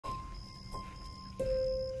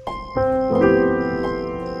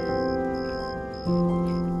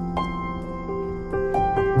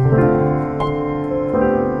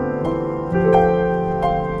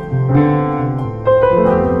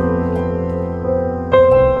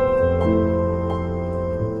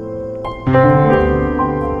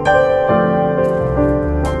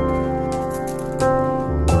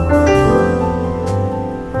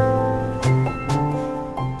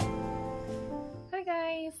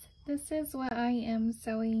This is what I am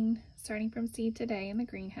sowing starting from seed today in the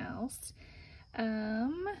greenhouse.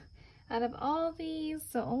 Out of all these,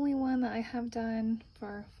 the only one that I have done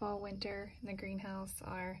for fall winter in the greenhouse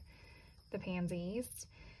are the pansies.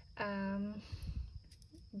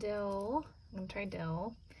 Dill, I'm gonna try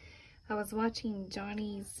dill. I was watching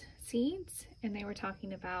Johnny's Seeds and they were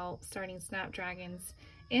talking about starting snapdragons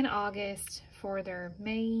in August for their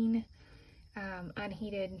main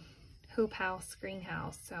unheated hoop house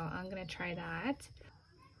greenhouse, so I'm gonna try that.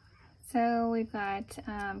 So we've got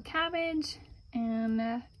cabbage,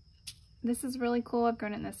 and this is really cool. I've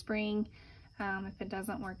grown it in the spring. If it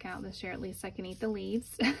doesn't work out this year, at least I can eat the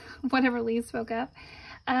leaves, whatever leaves spoke up.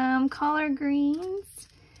 Collard greens,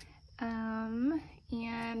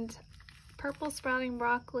 and purple sprouting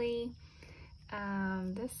broccoli.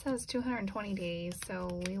 This says 220 days,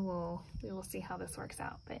 so we will see how this works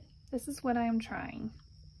out, but this is what I am trying.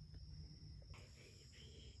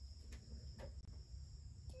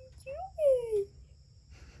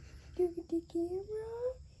 Look at the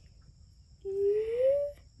camera.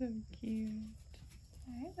 So cute.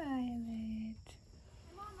 Hi, Violet.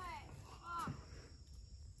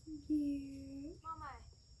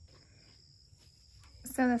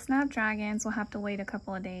 So the snapdragons will have to wait a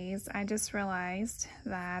couple of days. I just realized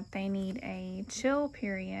that they need a chill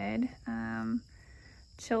period,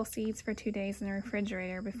 chill seeds for 2 days in the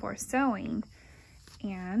refrigerator before sowing.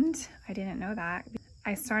 And I didn't know that.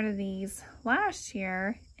 I started these last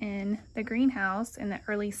year in the greenhouse in the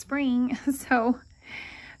early spring, so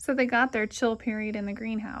they got their chill period in the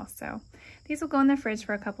greenhouse. So these will go in the fridge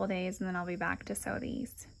for a couple of days and then I'll be back to sow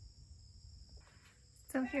these.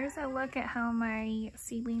 So here's a look at how my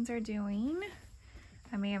seedlings are doing.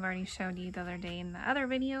 I may have already showed you the other day in the other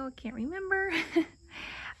video, can't remember.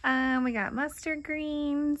 We got mustard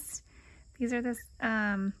greens. These are these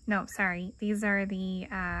are the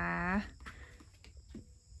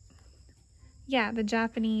the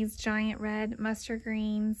Japanese giant red mustard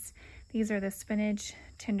greens. These are the spinach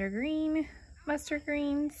tender green mustard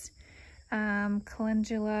greens.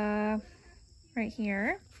 Calendula right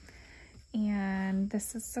here. And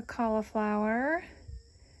this is the cauliflower.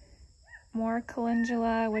 More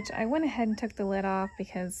calendula, which I went ahead and took the lid off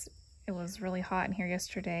because it was really hot in here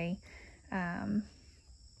yesterday.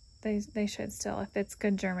 They should still, if it's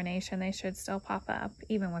good germination, they should still pop up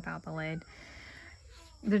even without the lid.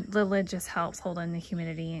 The lid just helps hold in the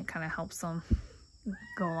humidity and kind of helps them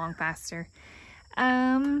go along faster.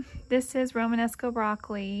 This is Romanesco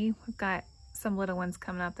broccoli. We've got some little ones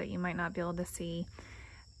coming up that you might not be able to see.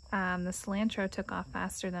 The cilantro took off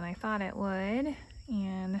faster than I thought it would,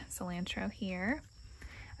 and cilantro here.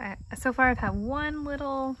 So far I've had one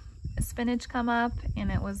little spinach come up,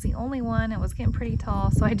 and it was the only one. It was getting pretty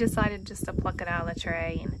tall, so I decided just to pluck it out of the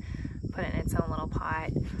tray and put it in its own little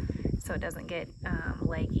pot so it doesn't get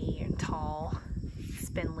leggy and tall,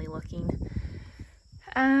 spindly looking.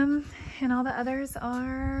 And all the others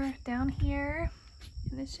are down here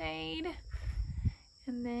in the shade.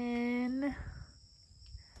 And then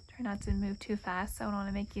try not to move too fast so I don't want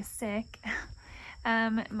to make you sick.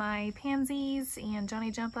 My pansies and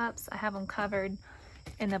Johnny jump ups, I have them covered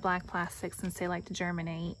in the black plastic since they like to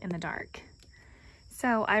germinate in the dark.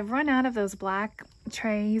 So I've run out of those black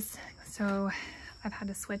trays, so I've had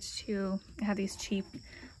to switch to, I have these cheap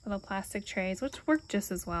little plastic trays, which work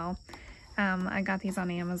just as well. I got these on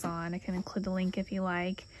Amazon. I can include the link if you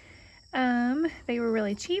like. They were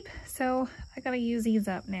really cheap, so I gotta use these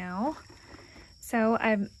up now. So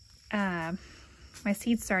I've my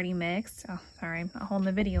seed starting mix. Oh, sorry, I'm not holding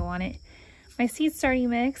the video on it. My seed starting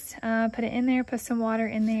mix, put it in there, put some water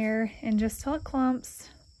in there, and just till it clumps,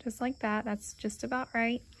 just like that. That's just about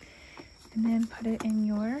right. And then put it in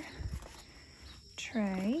your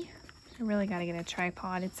tray. I really got to get a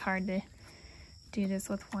tripod. It's hard to do this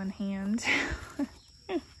with one hand.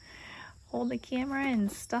 Hold the camera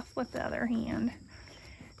and stuff with the other hand.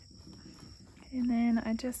 And then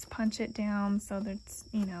I just punch it down so that,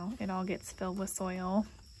 you know, it all gets filled with soil.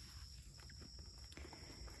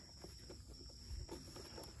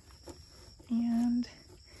 And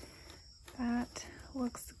that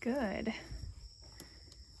looks good.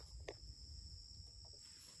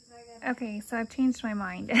 Okay, so I've changed my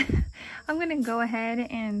mind. I'm gonna go ahead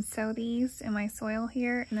and sow these in my soil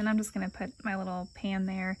here, and then I'm just gonna put my little pan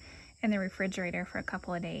there in the refrigerator for a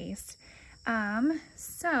couple of days.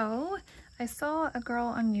 So I saw a girl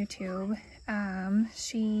on YouTube,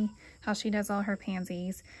 how she does all her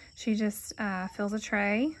pansies. She just fills a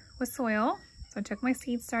tray with soil. So I took my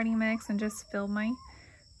seed starting mix and just filled my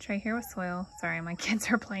tray here with soil. Sorry, my kids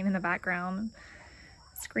are playing in the background,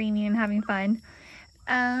 screaming and having fun.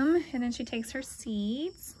 And then she takes her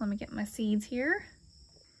seeds. Let me get my seeds here.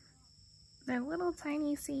 They're little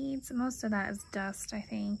tiny seeds. Most of that is dust, I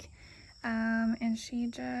think. And she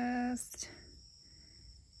just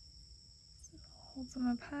holds them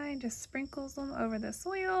up high, just sprinkles them over the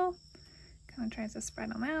soil. Kind of tries to spread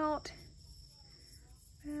them out.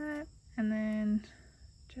 That, and then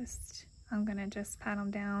I'm gonna just pat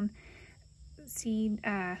them down.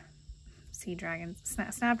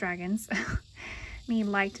 Snapdragons need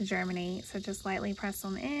light to germinate, so just lightly press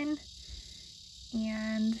them in.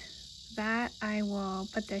 And that I will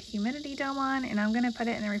put the humidity dome on, and I'm gonna put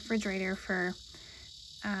it in the refrigerator for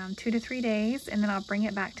 2 to 3 days, and then I'll bring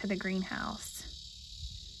it back to the greenhouse.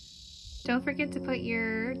 Don't forget to put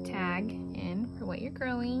your tag in for what you're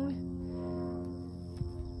growing.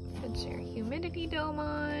 Put your humidity dome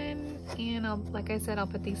on, and like I said, I'll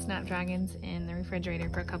put these snapdragons in the refrigerator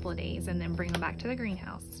for a couple of days and then bring them back to the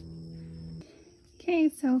greenhouse. Okay,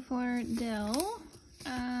 so for dill,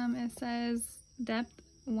 it says depth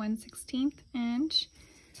 1/16 inch,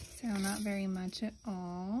 so not very much at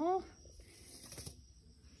all.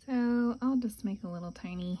 So I'll just make a little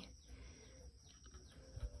tiny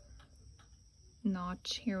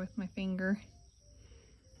notch here with my finger.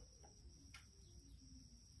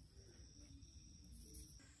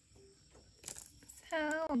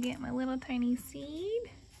 So I'll get my little tiny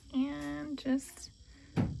seed and just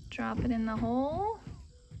drop it in the hole.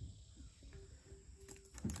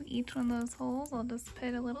 So each one of those holes, I'll just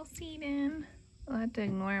put a little seed in. I'll have to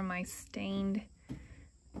ignore my stained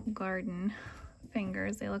garden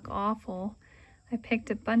fingers. They look awful. I picked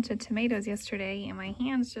a bunch of tomatoes yesterday and my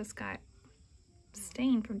hands just got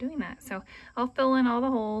stained from doing that. So I'll fill in all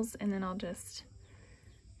the holes and then I'll just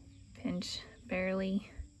barely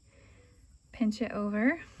pinch it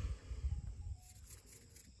over.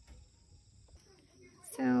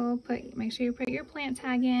 So make sure you put your plant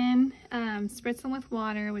tag in, spritz them with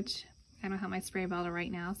water, which I don't have my spray bottle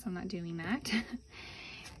right now, so I'm not doing that.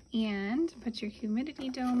 And put your humidity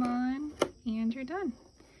dome on and you're done.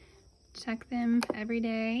 Check them every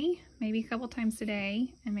day, maybe a couple times a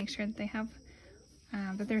day, and make sure that they have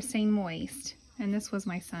that they're staying moist. And this was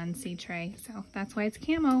my son's seed tray, so that's why it's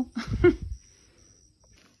camo.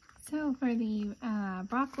 So for the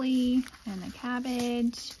broccoli and the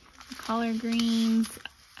cabbage, the collard greens,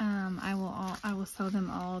 I will sow them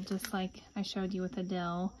all just like I showed you with the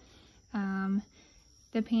dill.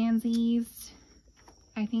 The pansies,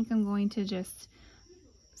 I think I'm going to just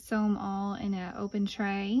sow them all in an open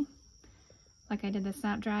tray like I did the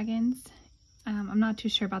snapdragons. I'm not too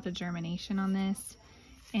sure about the germination on this,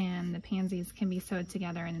 and the pansies can be sewed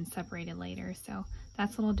together and then separated later, so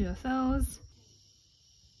that's what I'll do with those.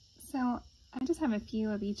 So I just have a few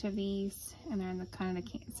of each of these, and they're in the kind of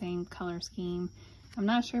the same color scheme. I'm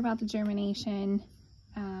not sure about the germination,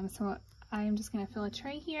 so I'm just going to fill a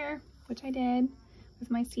tray here, which I did with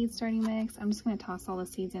my seed starting mix. I'm just going to toss all the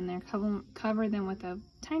seeds in there, cover them with a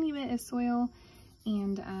tiny bit of soil,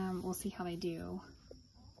 and we'll see how they do.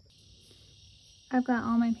 I've got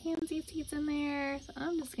all my pansy seeds in there, so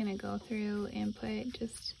I'm just going to go through and put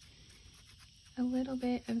just a little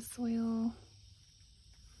bit of soil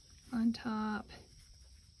on top.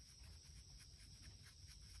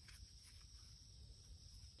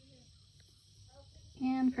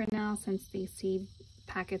 And for now, since these seed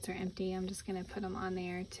packets are empty, I'm just going to put them on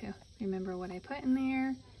there to remember what I put in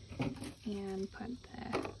there, and put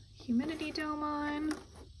the humidity dome on.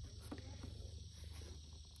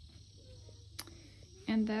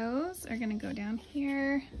 And those are going to go down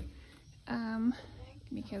here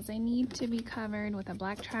because they need to be covered with a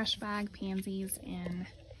black trash bag. Pansies and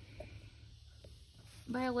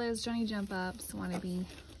violas, Johnny jump ups want to be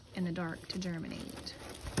in the dark to germinate.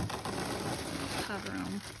 Cover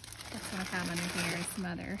them. That's what I have under here, some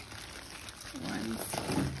other ones.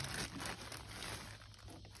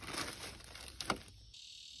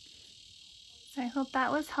 So I hope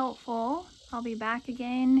that was helpful. I'll be back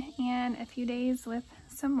again in a few days with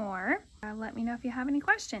some more. Let me know if you have any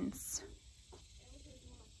questions.